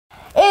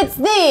It's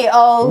the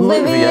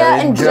Olivia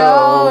and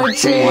Joe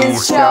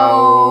Cheese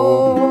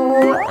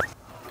Show.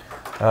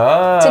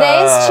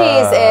 Today's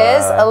cheese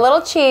is a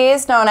little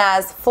cheese known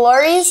as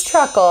Flory's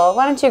Truckle.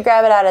 Why don't you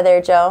grab it out of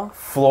there, Joe?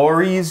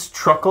 Flory's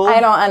Truckle? I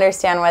don't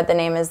understand what the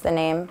name is the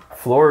name.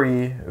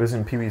 Flory, it was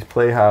in Pee-wee's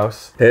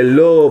Playhouse.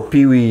 Hello,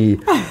 Pee-wee.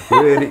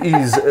 Where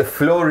is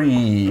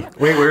Flory?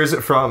 Wait, where is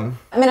it from?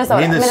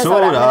 Minnesota.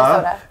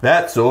 Minnesota.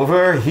 That's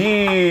over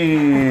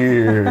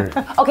here.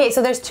 Okay,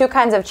 so there's two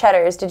kinds of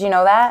cheddars. Did you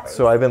know that?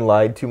 So I've been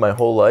lied to my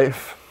whole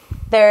life.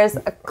 There's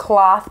a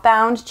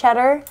cloth-bound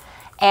cheddar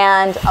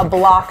and a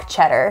block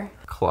cheddar.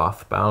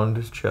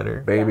 Cloth-bound cheddar.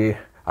 Baby,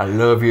 I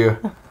love you,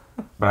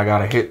 but I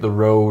gotta hit the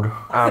road.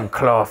 I'm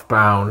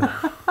cloth-bound.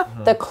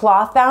 The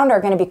cloth-bound are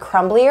gonna be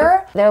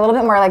crumblier. They're a little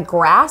bit more like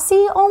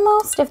grassy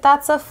almost, if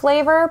that's a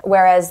flavor.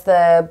 Whereas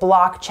the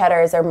block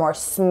cheddars are more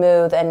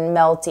smooth and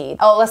melty.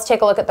 Oh, let's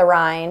take a look at the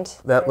rind.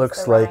 That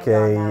looks like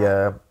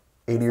a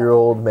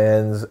 80-year-old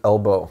man's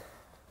elbow.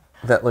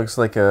 That looks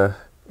like a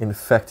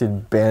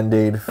infected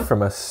Band-Aid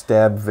from a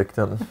stab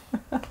victim.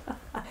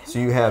 So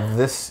you have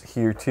this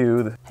here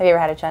too. Have you ever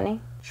had a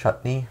chutney?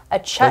 Chutney? A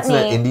chutney.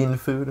 That's an Indian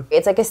food.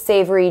 It's like a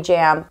savory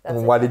jam.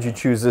 And why did you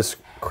choose this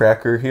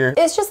cracker here?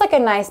 It's just like a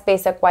nice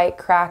basic white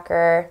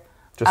cracker.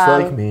 Just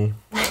like me.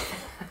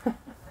 Can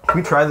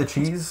we try the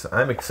cheese?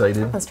 I'm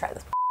excited. Let's try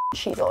this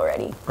cheese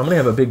already. I'm gonna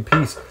have a big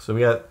piece. So we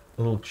got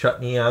a little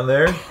chutney on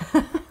there.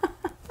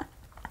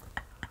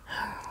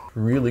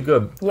 Really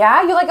good.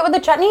 Yeah, you like it with the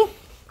chutney?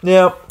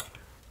 Yeah.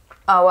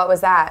 Oh, what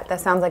was that?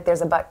 That sounds like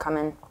there's a butt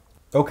coming.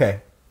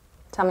 Okay.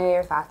 Tell me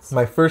your thoughts.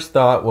 My first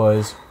thought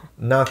was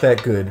not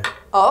that good.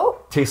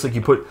 Oh? Tastes like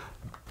you put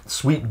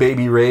Sweet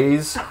Baby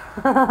Ray's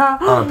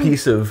on a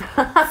piece of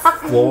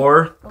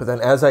flour. But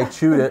then as I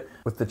chewed it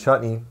with the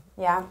chutney,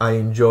 yeah, I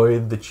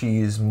enjoyed the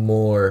cheese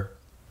more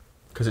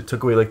because it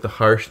took away like the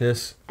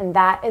harshness. And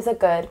that is a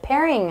good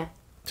pairing.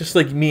 Just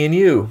like me and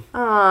you.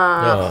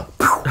 Aww.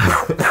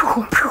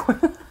 Oh.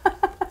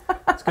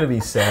 It's going to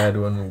be sad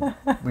when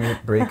we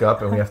break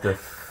up and we have to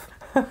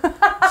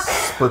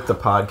split the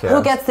podcast.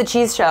 Who gets the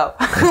cheese show?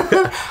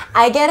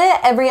 I get it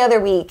every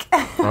other week.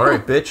 All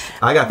right, bitch.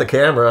 I got the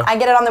camera. I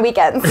get it on the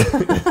weekends.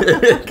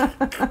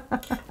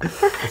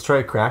 Let's try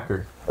a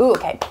cracker. Ooh,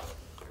 okay.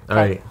 All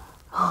right.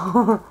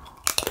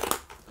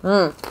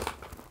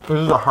 This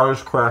is the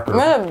hardest cracker.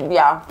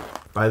 Yeah.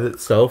 By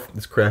itself,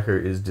 this cracker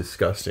is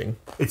disgusting.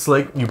 It's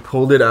like you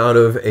pulled it out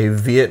of a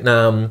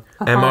Vietnam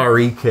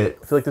MRE kit.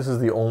 I feel like this is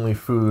the only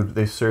food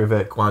they serve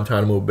at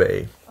Guantanamo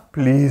Bay.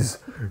 Please,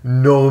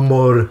 no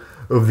more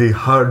of the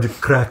hard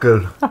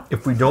cracker.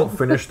 If we don't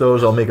finish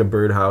those, I'll make a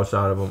birdhouse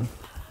out of them.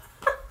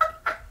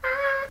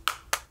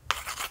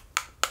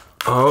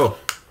 Oh,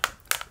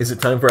 is it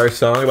time for our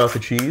song about the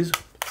cheese?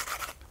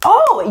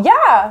 Oh,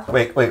 yeah.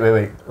 Wait.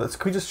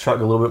 Can we just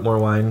chug a little bit more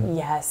wine?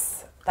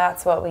 Yes,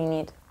 that's what we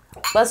need.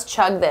 Let's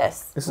chug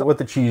this. This is what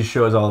the cheese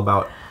show is all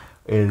about,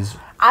 is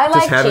I just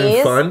like having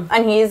cheese, fun.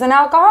 And he's an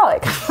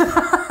alcoholic.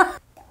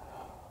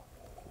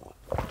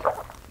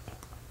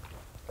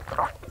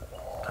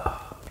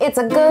 It's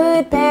a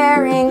good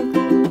pairing.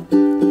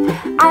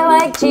 I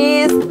like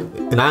cheese.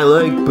 And I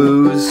like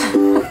booze.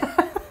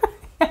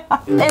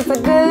 It's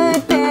a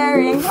good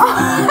pairing.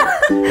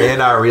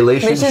 And our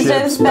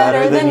relationship's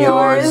better than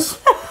yours.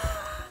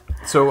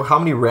 So how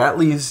many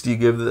Ratleys do you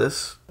give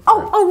this?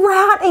 Oh, a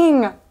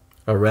ratting.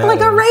 A rating. Like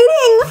a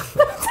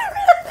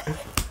rating.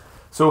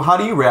 So how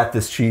do you rat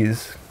this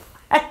cheese?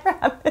 I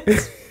rat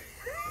this.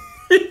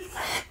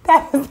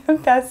 That is the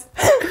best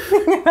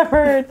thing I've ever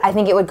heard. I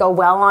think it would go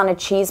well on a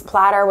cheese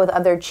platter with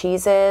other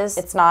cheeses.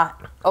 It's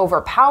not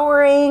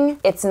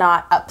overpowering. It's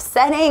not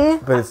upsetting.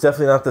 But it's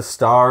definitely not the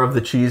star of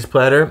the cheese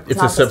platter.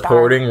 It's a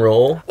supporting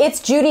role. It's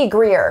Judy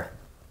Greer.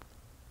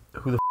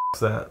 Who the f***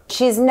 is that?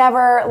 She's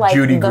never like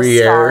Judy the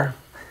Greer. star.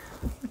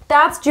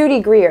 That's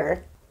Judy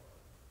Greer.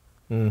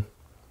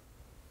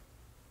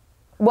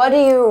 What do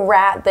you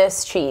rat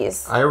this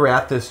cheese? I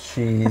rat this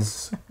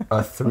cheese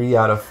a 3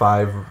 out of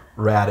 5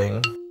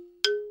 ratting.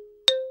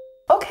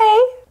 Okay.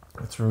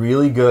 It's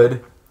really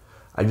good.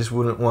 I just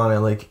wouldn't want to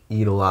like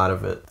eat a lot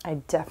of it.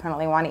 I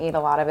definitely want to eat a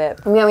lot of it.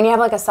 Yeah, when you have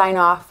like a sign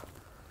off,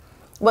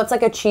 what's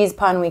like a cheese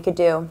pun we could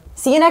do?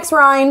 See you next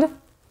rind.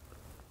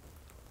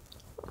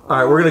 All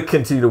right, we're going to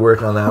continue to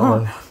work on that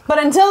one.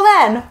 But until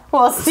then,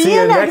 we'll see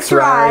you next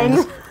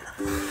rind.